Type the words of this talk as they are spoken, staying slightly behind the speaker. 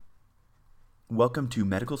Welcome to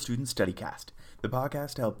Medical Student StudyCast, the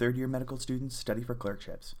podcast to help third-year medical students study for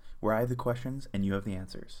clerkships, where I have the questions and you have the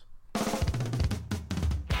answers.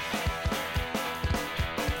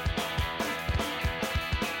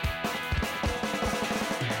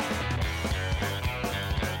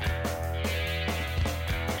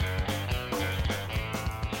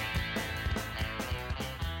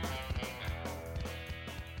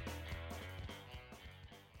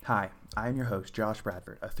 Hi, I am your host, Josh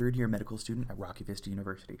Bradford, a third-year medical student at Rocky Vista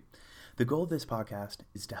University. The goal of this podcast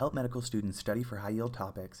is to help medical students study for high-yield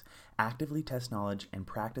topics, actively test knowledge, and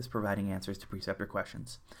practice providing answers to preceptor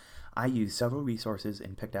questions. I used several resources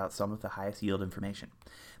and picked out some of the highest yield information.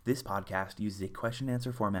 This podcast uses a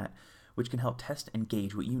question-answer format which can help test and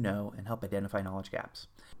gauge what you know and help identify knowledge gaps.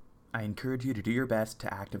 I encourage you to do your best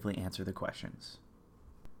to actively answer the questions.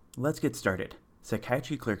 Let's get started.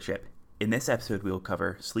 Psychiatry clerkship. In this episode, we will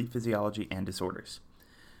cover sleep physiology and disorders.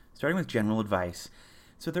 Starting with general advice,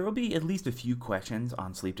 so there will be at least a few questions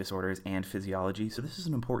on sleep disorders and physiology, so this is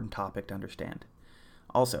an important topic to understand.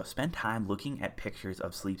 Also, spend time looking at pictures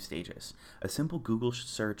of sleep stages. A simple Google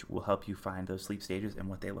search will help you find those sleep stages and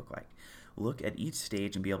what they look like. Look at each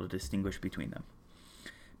stage and be able to distinguish between them.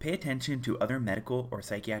 Pay attention to other medical or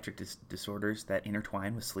psychiatric disorders that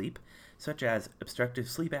intertwine with sleep, such as obstructive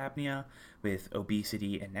sleep apnea with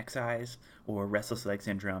obesity and neck size, or restless leg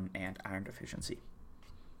syndrome and iron deficiency.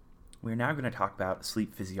 We're now going to talk about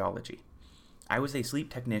sleep physiology. I was a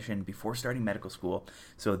sleep technician before starting medical school,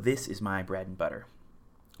 so this is my bread and butter.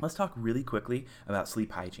 Let's talk really quickly about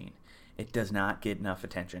sleep hygiene. It does not get enough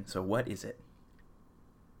attention, so what is it?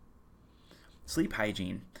 Sleep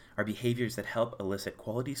hygiene are behaviors that help elicit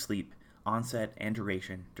quality sleep, onset, and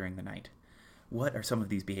duration during the night. What are some of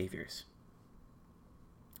these behaviors?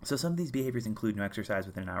 So some of these behaviors include no exercise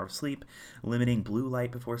within an hour of sleep, limiting blue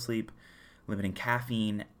light before sleep, limiting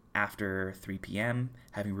caffeine after 3 p.m.,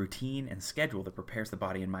 having routine and schedule that prepares the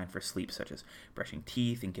body and mind for sleep, such as brushing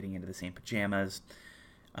teeth and getting into the same pajamas.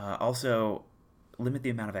 Also, limit the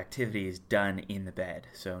amount of activities done in the bed.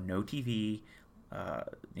 So no TV,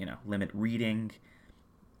 limit reading.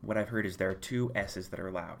 What I've heard is there are 2 S's that are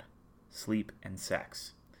allowed: sleep and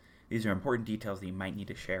sex. These are important details that you might need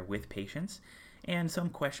to share with patients, and some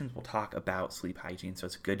questions will talk about sleep hygiene, so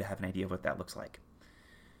it's good to have an idea of what that looks like.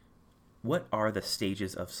 What are the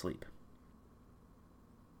stages of sleep?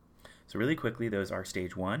 So really quickly, those are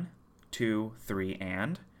stage 1, 2, 3,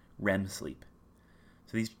 and REM sleep.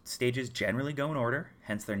 So these stages generally go in order,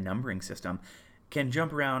 hence their numbering system, can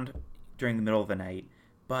jump around during the middle of the night,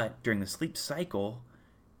 but during the sleep cycle,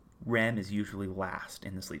 REM is usually last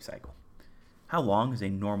in the sleep cycle. How long is a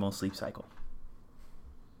normal sleep cycle?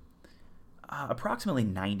 Approximately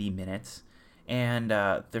 90 minutes, and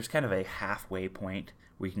there's kind of a halfway point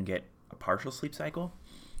where you can get a partial sleep cycle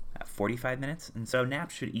at 45 minutes, and so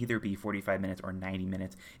naps should either be 45 minutes or 90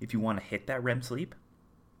 minutes if you want to hit that REM sleep,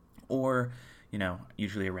 or,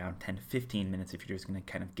 usually around 10 to 15 minutes if you're just going to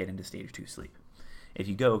kind of get into stage 2 sleep. If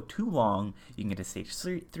you go too long, you can get to stage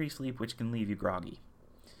 3 sleep, which can leave you groggy.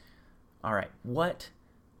 All right, what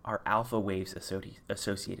are alpha waves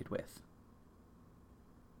associated with?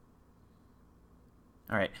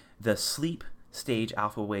 All right, the sleep stage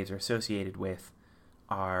alpha waves are associated with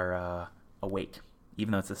are awake.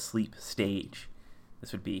 Even though it's a sleep stage,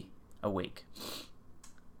 this would be awake.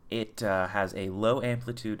 It has a low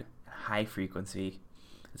amplitude, high frequency.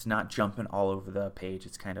 It's not jumping all over the page.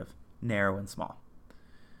 It's kind of narrow and small.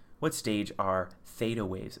 What stage are theta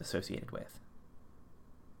waves associated with?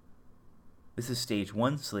 This is stage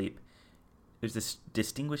 1 sleep. There's this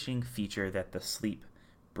distinguishing feature that the sleep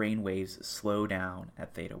brain waves slow down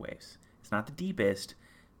at theta waves. It's not the deepest,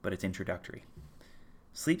 but it's introductory.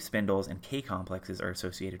 Sleep spindles and K complexes are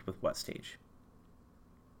associated with what stage?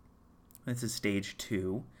 This is stage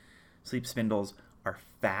 2. Sleep spindles are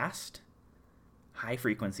fast, high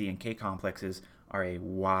frequency, and K complexes are a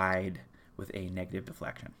wide with a negative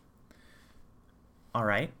deflection. All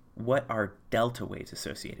right, what are delta waves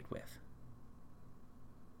associated with?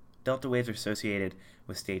 Delta waves are associated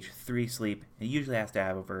with stage 3 sleep. It usually has to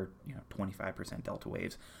have over 25% delta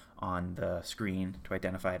waves on the screen to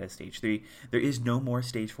identify it as stage 3. There is no more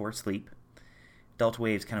stage 4 sleep. Delta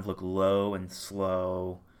waves kind of look low and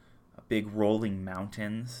slow, big rolling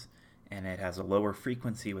mountains, and it has a lower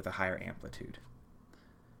frequency with a higher amplitude.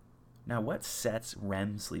 Now, what sets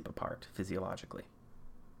REM sleep apart physiologically?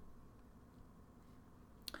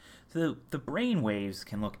 So the brain waves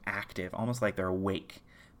can look active, almost like they're awake,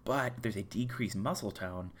 but there's a decreased muscle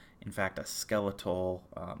tone, in fact, a skeletal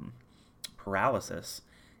paralysis,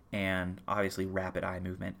 and obviously rapid eye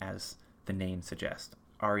movement, as the name suggests.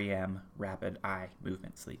 REM, rapid eye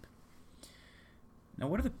movement sleep. Now,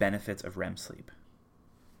 what are the benefits of REM sleep?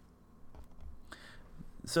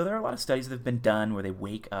 So there are a lot of studies that have been done where they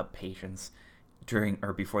wake up patients during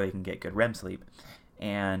or before they can get good REM sleep.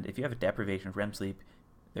 And if you have a deprivation of REM sleep,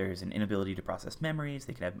 there's an inability to process memories,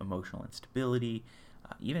 they can have emotional instability,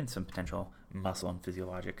 even some potential muscle and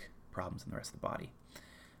physiologic problems in the rest of the body.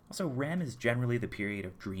 Also, REM is generally the period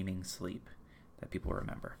of dreaming sleep that people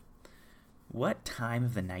remember. What time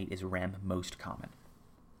of the night is REM most common?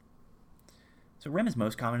 So REM is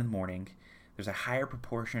most common in the morning. There's a higher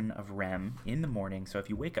proportion of REM in the morning, so if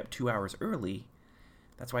you wake up 2 hours early,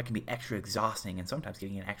 that's why it can be extra exhausting, and sometimes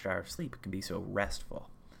getting an extra hour of sleep can be so restful.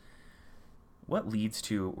 What leads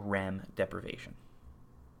to REM deprivation?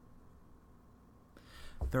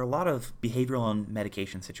 There are a lot of behavioral and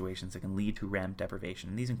medication situations that can lead to REM deprivation,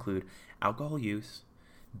 and these include alcohol use,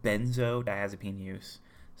 benzodiazepine use,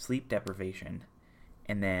 sleep deprivation,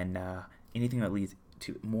 and then anything that leads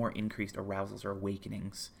to more increased arousals or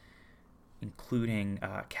awakenings, including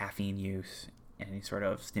caffeine use and any sort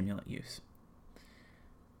of stimulant use.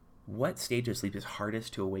 What stage of sleep is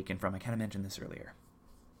hardest to awaken from? I kind of mentioned this earlier.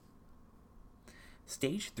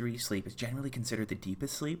 Stage 3 sleep is generally considered the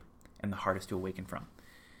deepest sleep and the hardest to awaken from.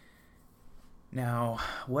 Now,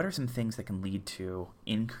 what are some things that can lead to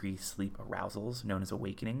increased sleep arousals, known as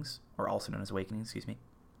awakenings, or also known as awakenings,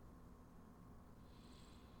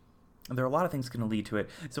 There are a lot of things that can lead to it.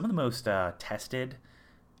 Some of the most tested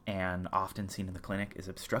and often seen in the clinic is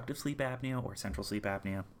obstructive sleep apnea or central sleep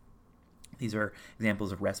apnea. These are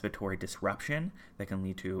examples of respiratory disruption that can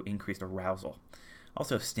lead to increased arousal.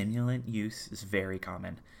 Also, stimulant use is very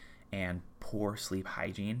common, and poor sleep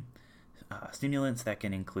hygiene. Stimulants that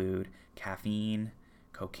can include caffeine,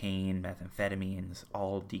 cocaine, methamphetamines,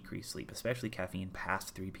 all decrease sleep, especially caffeine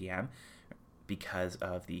past 3 p.m. because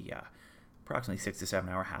of the approximately 6 to 7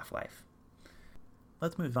 hour half-life.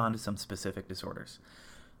 Let's move on to some specific disorders.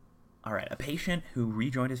 All right, a patient who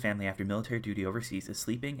rejoined his family after military duty overseas is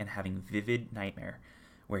sleeping and having vivid nightmare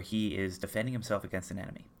where he is defending himself against an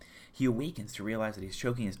enemy. He awakens to realize that he's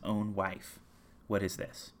choking his own wife. What is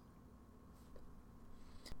this?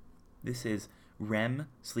 This is REM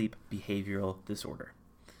sleep behavioral disorder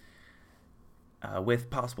with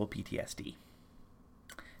possible PTSD.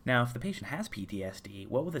 Now, if the patient has PTSD,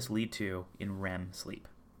 what will this lead to in REM sleep?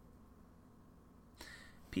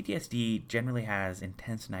 PTSD generally has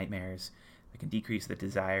intense nightmares that can decrease the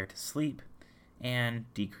desire to sleep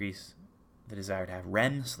and decrease the desire to have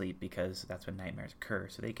REM sleep because that's when nightmares occur.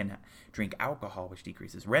 So they can drink alcohol, which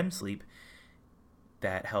decreases REM sleep,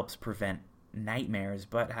 that helps prevent nightmares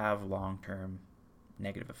but have long-term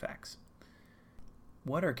negative effects.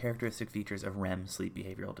 What are characteristic features of REM sleep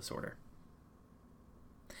behavioral disorder?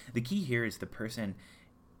 The key here is the person,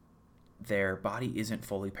 their body isn't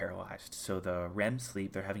fully paralyzed. So the REM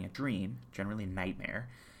sleep, they're having a dream, generally nightmare,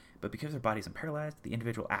 but because their body isn't paralyzed, the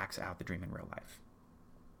individual acts out the dream in real life.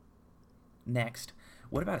 Next,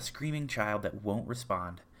 what about a screaming child that won't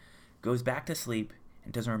respond, goes back to sleep,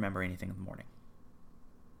 and doesn't remember anything in the morning?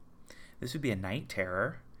 This would be a night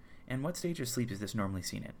terror, and what stage of sleep is this normally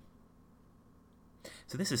seen in?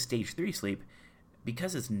 So this is stage 3 sleep.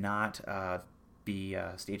 Because it's not the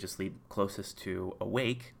stage of sleep closest to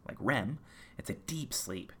awake, like REM, it's a deep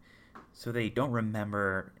sleep. So they don't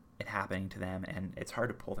remember it happening to them, and it's hard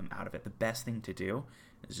to pull them out of it. The best thing to do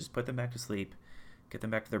is just put them back to sleep, get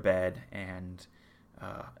them back to their bed, and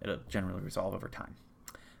it'll generally resolve over time.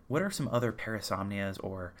 What are some other parasomnias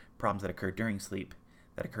or problems that occur during sleep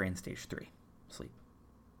that occur in stage 3 sleep?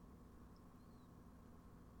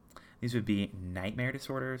 These would be nightmare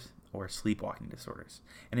disorders or sleepwalking disorders.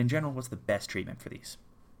 And in general, what's the best treatment for these?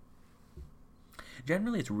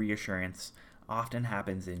 Generally, it's reassurance. Often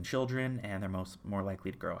happens in children, and they're more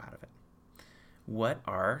likely to grow out of it. What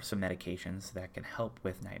are some medications that can help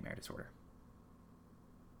with nightmare disorder?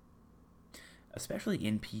 Especially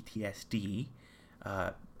in PTSD,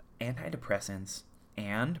 antidepressants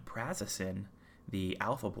and prazosin, the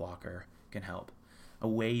alpha blocker, can help. A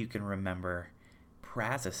way you can remember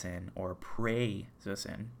prazosin or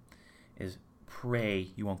prazosin is pray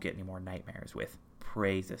you won't get any more nightmares with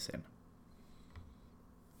prazosin.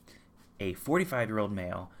 A 45-year-old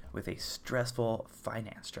male with a stressful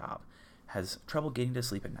finance job has trouble getting to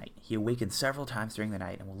sleep at night. He awakens several times during the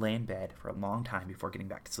night and will lay in bed for a long time before getting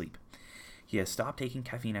back to sleep. He has stopped taking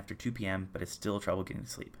caffeine after 2 p.m., but has still trouble getting to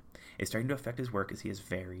sleep. It's starting to affect his work as he is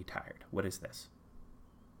very tired. What is this?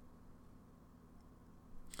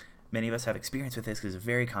 Many of us have experience with this because it's a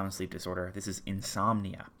very common sleep disorder. This is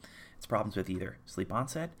insomnia. It's problems with either sleep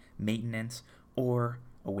onset, maintenance, or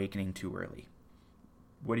awakening too early.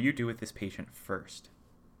 What do you do with this patient first?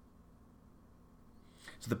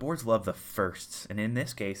 So the boards love the firsts, and in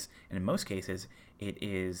this case, and in most cases, it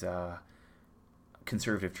is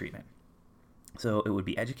conservative treatment. So it would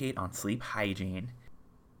be educate on sleep hygiene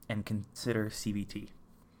and consider CBT.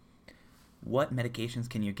 What medications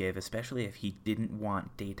can you give, especially if he didn't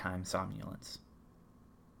want daytime somnolence?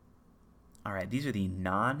 All right, these are the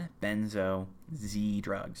non-benzo Z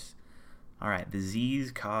drugs. All right, the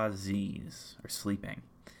Z's cause Z's, or sleeping.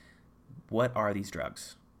 What are these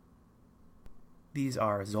drugs? These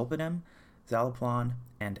are zolpidem, zaleplon,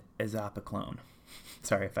 and ezapicolone.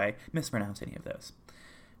 Sorry if I mispronounce any of those.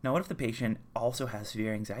 Now, what if the patient also has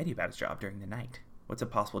severe anxiety about his job during the night? What's a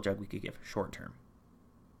possible drug we could give short term?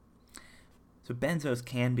 So benzos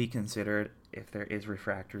can be considered if there is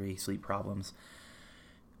refractory sleep problems.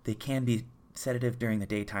 They can be sedative during the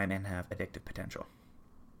daytime and have addictive potential.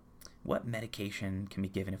 What medication can be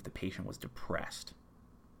given if the patient was depressed?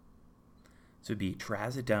 So it would be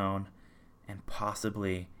trazodone and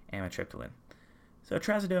possibly amitriptyline. So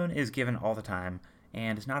trazodone is given all the time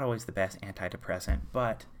and is not always the best antidepressant,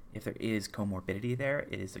 but if there is comorbidity there,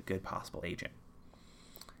 it is a good possible agent.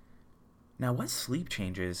 Now, what sleep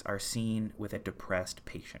changes are seen with a depressed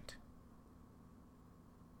patient?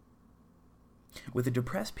 With a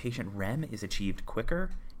depressed patient, REM is achieved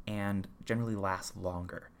quicker and generally lasts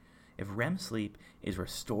longer. If REM sleep is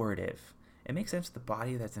restorative, it makes sense the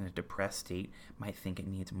body that's in a depressed state might think it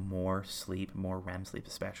needs more sleep, more REM sleep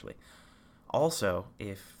especially. Also,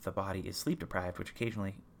 if the body is sleep deprived, which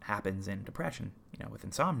occasionally happens in depression, with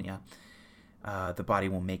insomnia, the body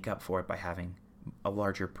will make up for it by having a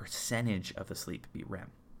larger percentage of the sleep be REM.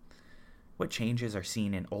 What changes are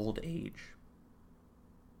seen in old age?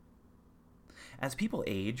 As people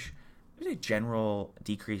age, there's a general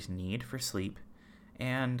decreased need for sleep,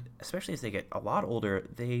 and especially as they get a lot older,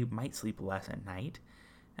 they might sleep less at night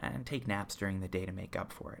and take naps during the day to make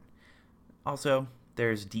up for it. Also,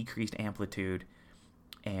 there's decreased amplitude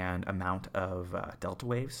and amount of delta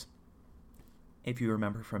waves. If you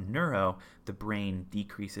remember from neuro, the brain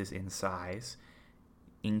decreases in size,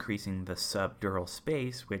 increasing the subdural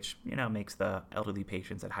space, which makes the elderly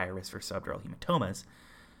patients at higher risk for subdural hematomas.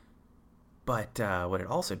 But what it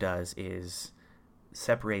also does is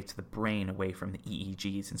separates the brain away from the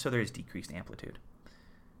EEGs, and so there is decreased amplitude.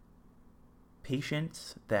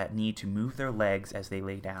 Patients that need to move their legs as they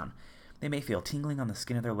lay down, they may feel tingling on the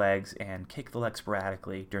skin of their legs and kick the leg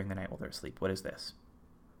sporadically during the night while they're asleep. What is this?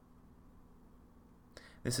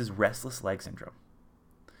 This is restless leg syndrome.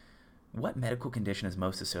 What medical condition is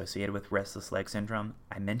most associated with restless leg syndrome?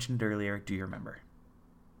 I mentioned earlier, do you remember?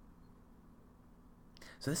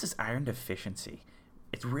 So this is iron deficiency.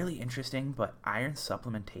 It's really interesting, but iron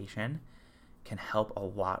supplementation can help a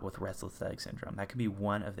lot with restless leg syndrome. That could be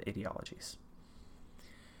one of the etiologies.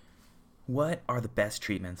 What are the best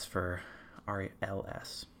treatments for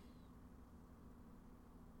RLS?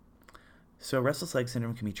 So restless leg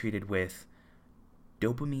syndrome can be treated with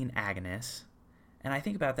dopamine agonists, and I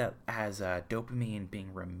think about that as dopamine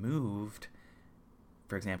being removed,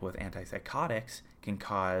 for example, with antipsychotics, can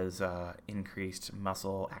cause increased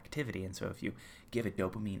muscle activity. And so if you give a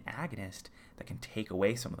dopamine agonist, that can take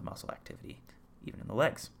away some of the muscle activity, even in the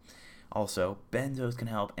legs. Also, benzos can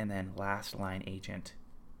help, and then last line agent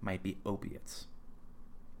might be opiates.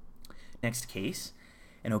 Next case,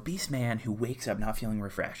 an obese man who wakes up not feeling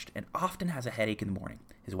refreshed and often has a headache in the morning.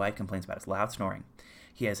 His wife complains about his loud snoring.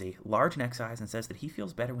 He has a large neck size and says that he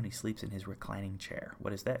feels better when he sleeps in his reclining chair.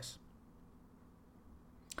 What is this?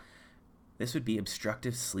 This would be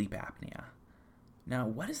obstructive sleep apnea. Now,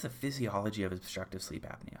 what is the physiology of obstructive sleep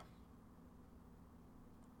apnea?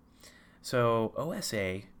 So,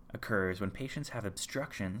 OSA occurs when patients have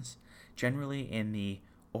obstructions, generally in the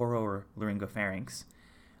oropharyngopharynx,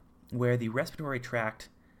 where the respiratory tract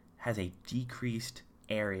has a decreased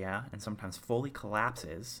area and sometimes fully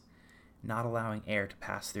collapses, not allowing air to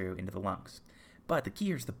pass through into the lungs. But the key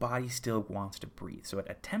here is the body still wants to breathe. So it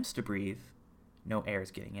attempts to breathe, no air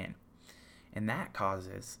is getting in. And that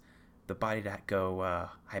causes the body to go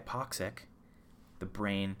hypoxic. The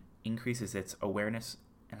brain increases its awareness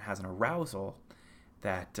and has an arousal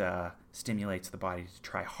that stimulates the body to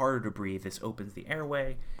try harder to breathe. This opens the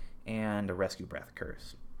airway and a rescue breath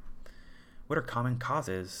occurs. What are common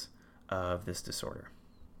causes of this disorder?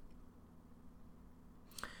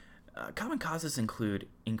 Common causes include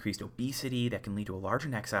increased obesity that can lead to a larger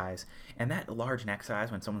neck size, and that large neck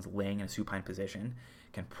size, when someone's laying in a supine position,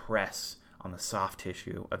 can press on the soft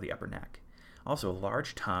tissue of the upper neck. Also, a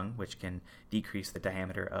large tongue, which can decrease the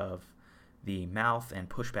diameter of the mouth and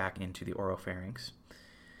push back into the oropharynx,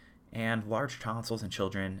 and large tonsils in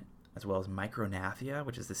children, as well as micrognathia,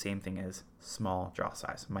 which is the same thing as small jaw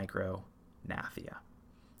size, micrognathia.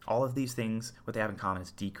 All of these things, what they have in common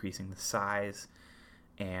is decreasing the size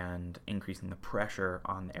and increasing the pressure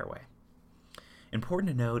on the airway.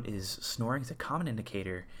 Important to note is snoring is a common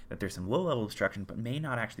indicator that there's some low-level obstruction, but may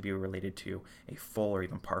not actually be related to a full or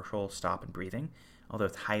even partial stop in breathing, although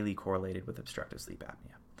it's highly correlated with obstructive sleep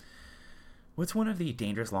apnea. What's one of the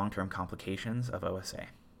dangerous long-term complications of OSA?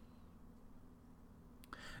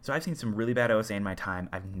 So I've seen some really bad OSA in my time.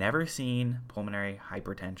 I've never seen pulmonary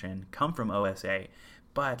hypertension come from OSA,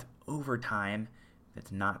 but over time, if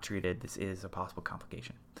it's not treated, this is a possible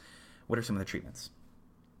complication. What are some of the treatments?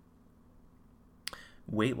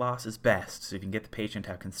 Weight loss is best, so if you can get the patient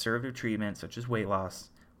to have conservative treatment, such as weight loss,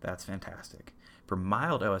 that's fantastic. For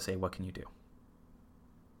mild OSA, what can you do?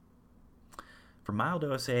 For mild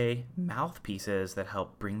OSA, mouthpieces that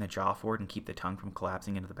help bring the jaw forward and keep the tongue from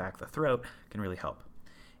collapsing into the back of the throat can really help.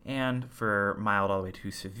 And for mild all the way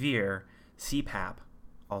to severe, CPAP,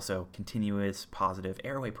 also continuous positive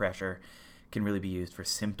airway pressure, can really be used for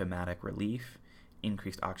symptomatic relief,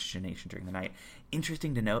 increased oxygenation during the night.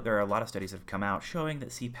 Interesting to note, there are a lot of studies that have come out showing that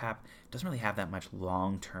CPAP doesn't really have that much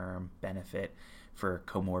long-term benefit for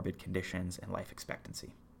comorbid conditions and life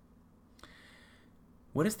expectancy.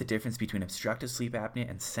 What is the difference between obstructive sleep apnea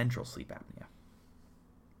and central sleep apnea?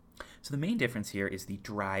 So the main difference here is the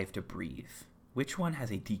drive to breathe. Which one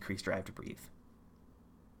has a decreased drive to breathe?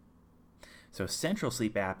 So central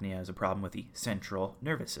sleep apnea is a problem with the central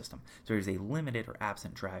nervous system. So there's a limited or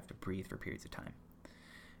absent drive to breathe for periods of time.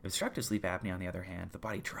 Obstructive sleep apnea, on the other hand, the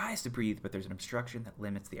body tries to breathe, but there's an obstruction that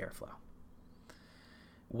limits the airflow.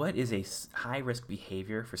 What is a high-risk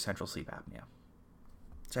behavior for central sleep apnea?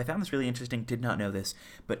 So I found this really interesting, did not know this,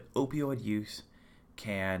 but opioid use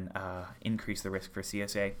can increase the risk for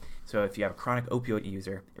CSA. So if you have a chronic opioid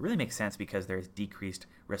user, it really makes sense because there's decreased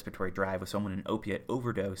respiratory drive. With someone in an opiate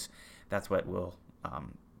overdose, that's what will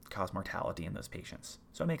cause mortality in those patients.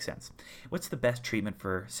 So it makes sense. What's the best treatment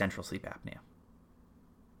for central sleep apnea?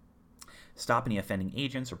 Stop any offending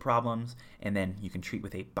agents or problems, and then you can treat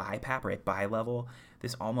with a BiPAP or a bi-level.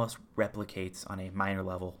 This almost replicates on a minor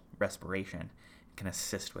level respiration. It can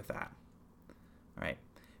assist with that. All right.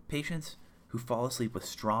 Patients who fall asleep with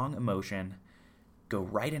strong emotion go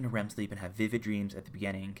right into REM sleep and have vivid dreams at the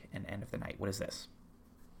beginning and end of the night. What is this?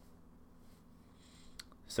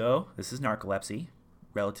 So this is narcolepsy,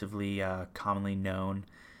 relatively commonly known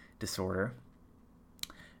disorder.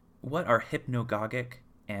 What are hypnagogic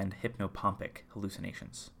and hypnopompic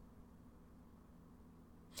hallucinations?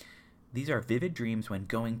 These are vivid dreams when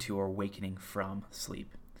going to or awakening from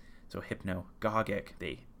sleep. So hypnagogic,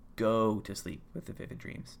 they go to sleep with the vivid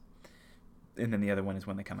dreams. And then the other one is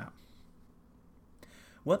when they come out.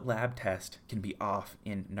 What lab test can be off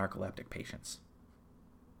in narcoleptic patients?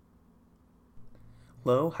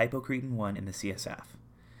 Low hypocretin 1 in the CSF.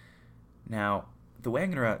 Now, the way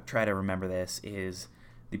I'm going to try to remember this is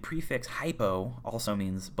the prefix hypo also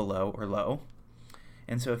means below or low.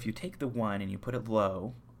 And so if you take the 1 and you put it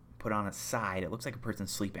low, put it on its side, it looks like a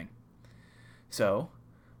person's sleeping. So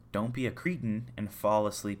don't be a cretin and fall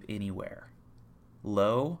asleep anywhere.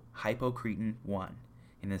 Low hypocretin 1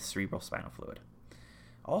 in the cerebral spinal fluid.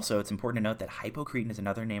 Also, it's important to note that hypocretin is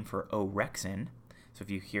another name for orexin. So if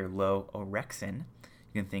you hear low orexin,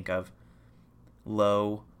 you can think of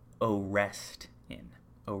low orestin.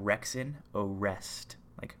 Orexin, orest,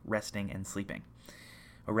 like resting and sleeping.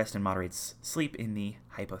 Orestin moderates sleep in the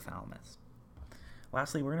hypothalamus.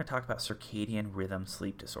 Lastly, we're going to talk about circadian rhythm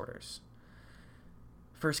sleep disorders.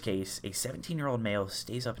 First case, a 17-year-old male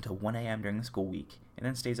stays up until 1 a.m. during the school week and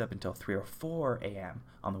then stays up until 3 or 4 a.m.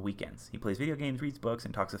 on the weekends. He plays video games, reads books,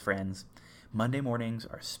 and talks with friends. Monday mornings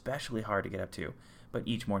are especially hard to get up to, but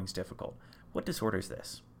each morning's difficult. What disorder is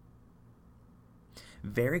this?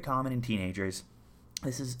 Very common in teenagers.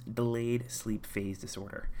 This is delayed sleep phase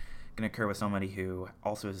disorder. It can occur with somebody who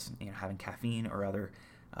also is having caffeine or other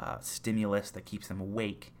stimulus that keeps them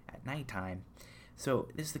awake at nighttime. So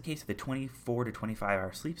this is the case of the 24 to 25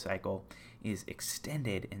 hour sleep cycle is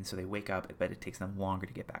extended, and so they wake up, but it takes them longer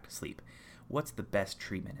to get back to sleep. What's the best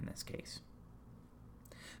treatment in this case?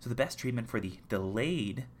 So the best treatment for the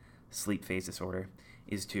delayed sleep phase disorder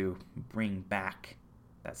is to bring back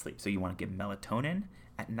that sleep. So you want to give melatonin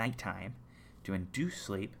at nighttime to induce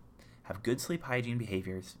sleep, have good sleep hygiene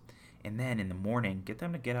behaviors, and then in the morning, get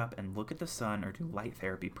them to get up and look at the sun or do light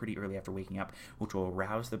therapy pretty early after waking up, which will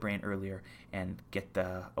arouse the brain earlier and get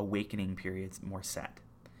the awakening periods more set.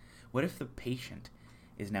 What if the patient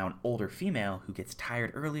is now an older female who gets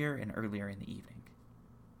tired earlier and earlier in the evening?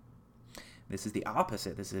 This is the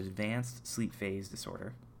opposite. This is advanced sleep phase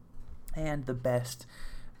disorder. And the best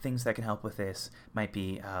things that can help with this might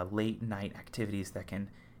be late night activities that can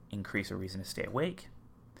increase a reason to stay awake,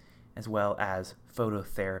 as well as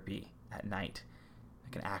phototherapy at night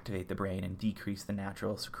that can activate the brain and decrease the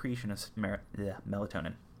natural secretion of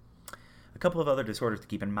melatonin. A couple of other disorders to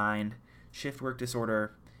keep in mind: shift work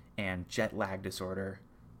disorder and jet lag disorder.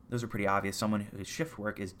 Those are pretty obvious. Someone whose shift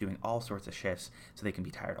work is doing all sorts of shifts, so they can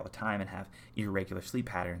be tired all the time and have irregular sleep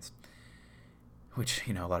patterns, which,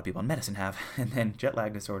 a lot of people in medicine have. And then jet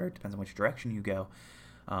lag disorder depends on which direction you go.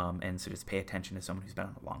 And so just pay attention to someone who's been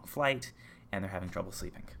on a long flight and they're having trouble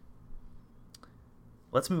sleeping.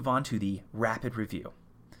 Let's move on to the rapid review.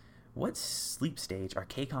 What sleep stage are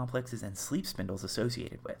K-complexes and sleep spindles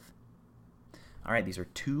associated with? All right, these are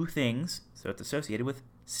two things, so it's associated with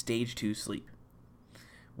stage 2 sleep.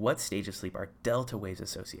 What stage of sleep are delta waves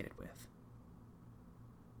associated with?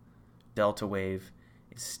 Delta wave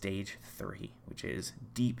is stage 3, which is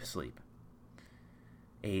deep sleep.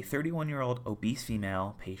 A 31-year-old obese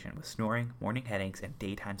female patient with snoring, morning headaches, and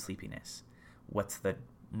daytime sleepiness. What's the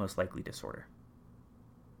most likely disorder?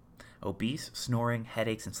 Obese, snoring,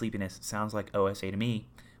 headaches, and sleepiness sounds like OSA to me.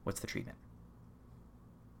 What's the treatment?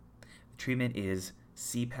 The treatment is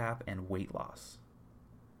CPAP and weight loss.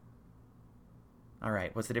 All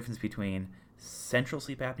right, what's the difference between central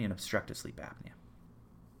sleep apnea and obstructive sleep apnea?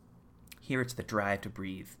 Here it's the drive to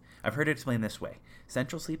breathe. I've heard it explained this way.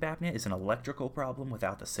 Central sleep apnea is an electrical problem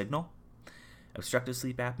without the signal. Obstructive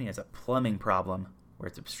sleep apnea is a plumbing problem where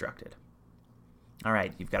it's obstructed. All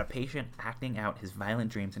right, you've got a patient acting out his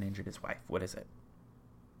violent dreams and injured his wife. What is it?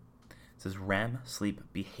 It says REM sleep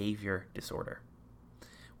behavior disorder.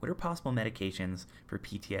 What are possible medications for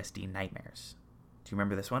PTSD nightmares? Do you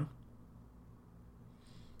remember this one?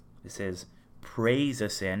 This is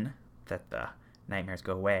prazosin, that the nightmares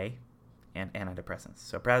go away, and antidepressants.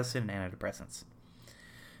 So prazosin and antidepressants.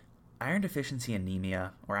 Iron deficiency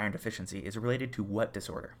anemia, or iron deficiency, is related to what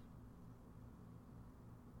disorder?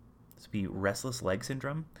 This would be restless leg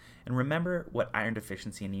syndrome. And remember what iron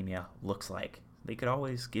deficiency anemia looks like. They could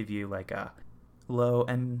always give you like a low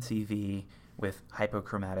MCV with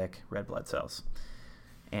hypochromatic red blood cells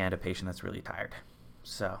and a patient that's really tired.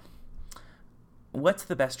 So what's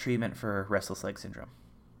the best treatment for restless leg syndrome?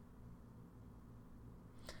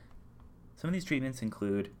 Some of these treatments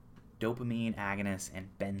include dopamine agonists and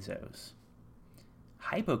benzos.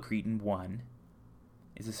 Hypocretin 1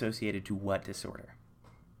 is associated to what disorder?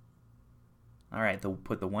 All right, they'll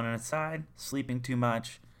put the one on its side. Sleeping too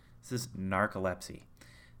much. This is narcolepsy.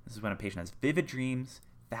 This is when a patient has vivid dreams,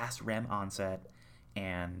 fast REM onset,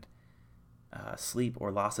 and sleep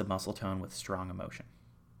or loss of muscle tone with strong emotion.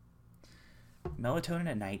 Melatonin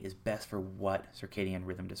at night is best for what circadian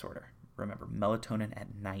rhythm disorder? Remember, melatonin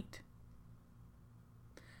at night.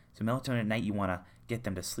 So melatonin at night, you want to get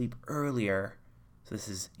them to sleep earlier. So this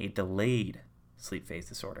is a delayed sleep phase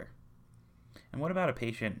disorder. And what about a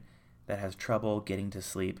patient that has trouble getting to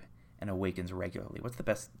sleep and awakens regularly? What's the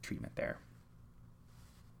best treatment there?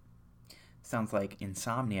 Sounds like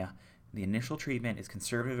insomnia. The initial treatment is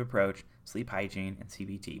conservative approach, sleep hygiene, and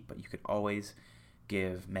CBT, but you could always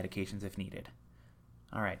give medications if needed.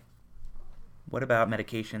 All right. What about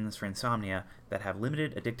medications for insomnia that have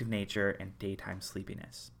limited addictive nature and daytime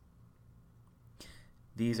sleepiness?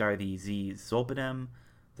 These are the zolpidem,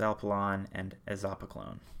 Zalpilon, and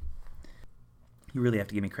ezopiclone. You really have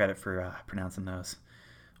to give me credit for pronouncing those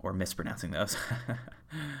or mispronouncing those.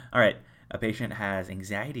 All right. A patient has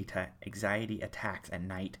anxiety attacks at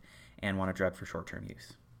night and want a drug for short-term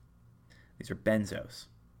use. These are benzos.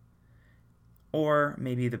 Or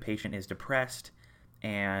maybe the patient is depressed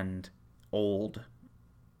and old,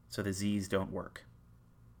 so the Z's don't work.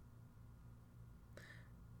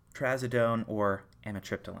 Trazodone or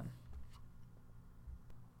amitriptyline.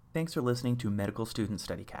 Thanks for listening to Medical Student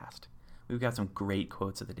StudyCast. We've got some great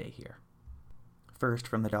quotes of the day here. First,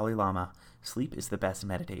 from the Dalai Lama, sleep is the best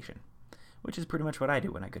meditation, which is pretty much what I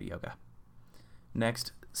do when I go to yoga.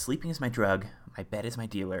 Next, sleeping is my drug, my bed is my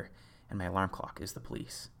dealer, and my alarm clock is the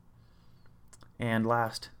police. And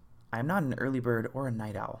last, I am not an early bird or a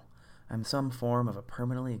night owl. I'm some form of a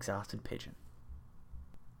permanently exhausted pigeon.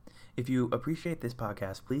 If you appreciate this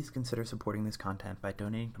podcast, please consider supporting this content by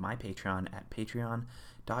donating to my Patreon at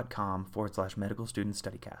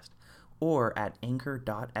patreon.com/medicalstudentstudycast or at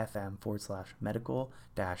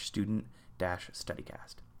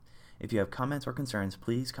anchor.fm/medical-student-studycast. If you have comments or concerns,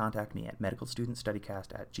 please contact me at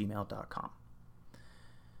medicalstudentstudycast@gmail.com.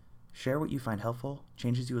 Share what you find helpful,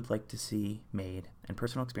 changes you would like to see made, and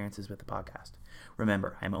personal experiences with the podcast.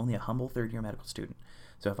 Remember, I'm only a humble third-year medical student,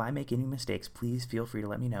 so if I make any mistakes, please feel free to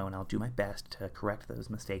let me know, and I'll do my best to correct those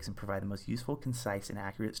mistakes and provide the most useful, concise, and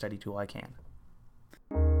accurate study tool I can.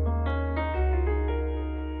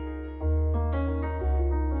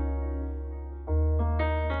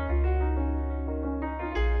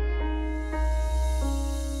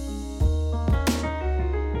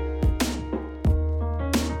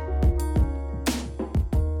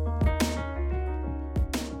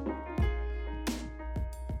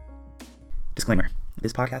 Disclaimer.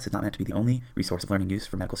 This podcast is not meant to be the only resource of learning use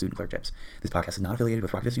for medical student clerkships. This podcast is not affiliated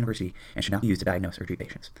with Rocky Vista University and should not be used to diagnose or treat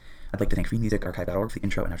patients. I'd like to thank freemusicarchive.org for the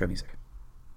intro and outro music.